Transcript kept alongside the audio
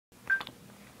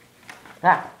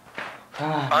Ah.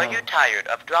 Are you tired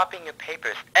of dropping your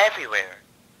papers everywhere?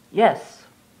 Yes.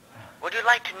 Would you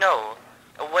like to know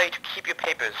a way to keep your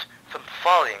papers from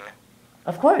falling?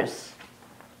 Of course.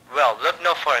 Well, look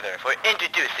no further for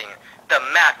introducing the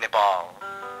MagneBall.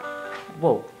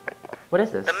 Whoa. What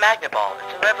is this? The MagneBall is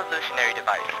a revolutionary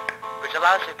device which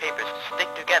allows your papers to stick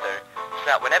together so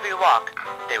that whenever you walk,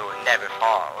 they will never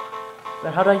fall.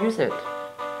 But how do I use it?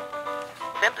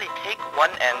 Simply take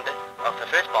one end of the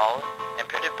first ball and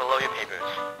put it below your papers.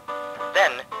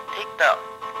 Then take the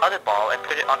other ball and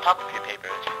put it on top of your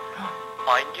papers.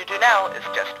 All you need to do now is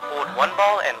just hold one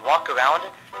ball and walk around,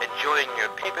 enjoying your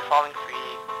paper falling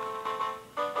free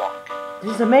walk.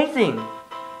 This is amazing.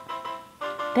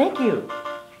 Thank you.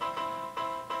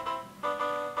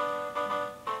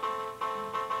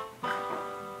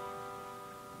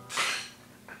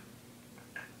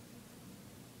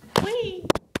 Whee!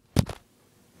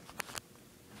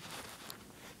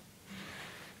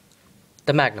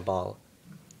 The MagneBall.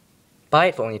 Buy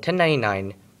it for only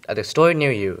 $10.99 at the store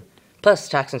near you, plus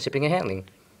tax and shipping and handling.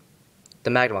 The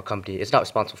MagneBall company is not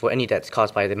responsible for any debts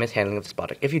caused by the mishandling of this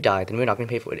product. If you die, then we're not going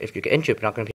to pay for it. If you get injured, we're not going to pay.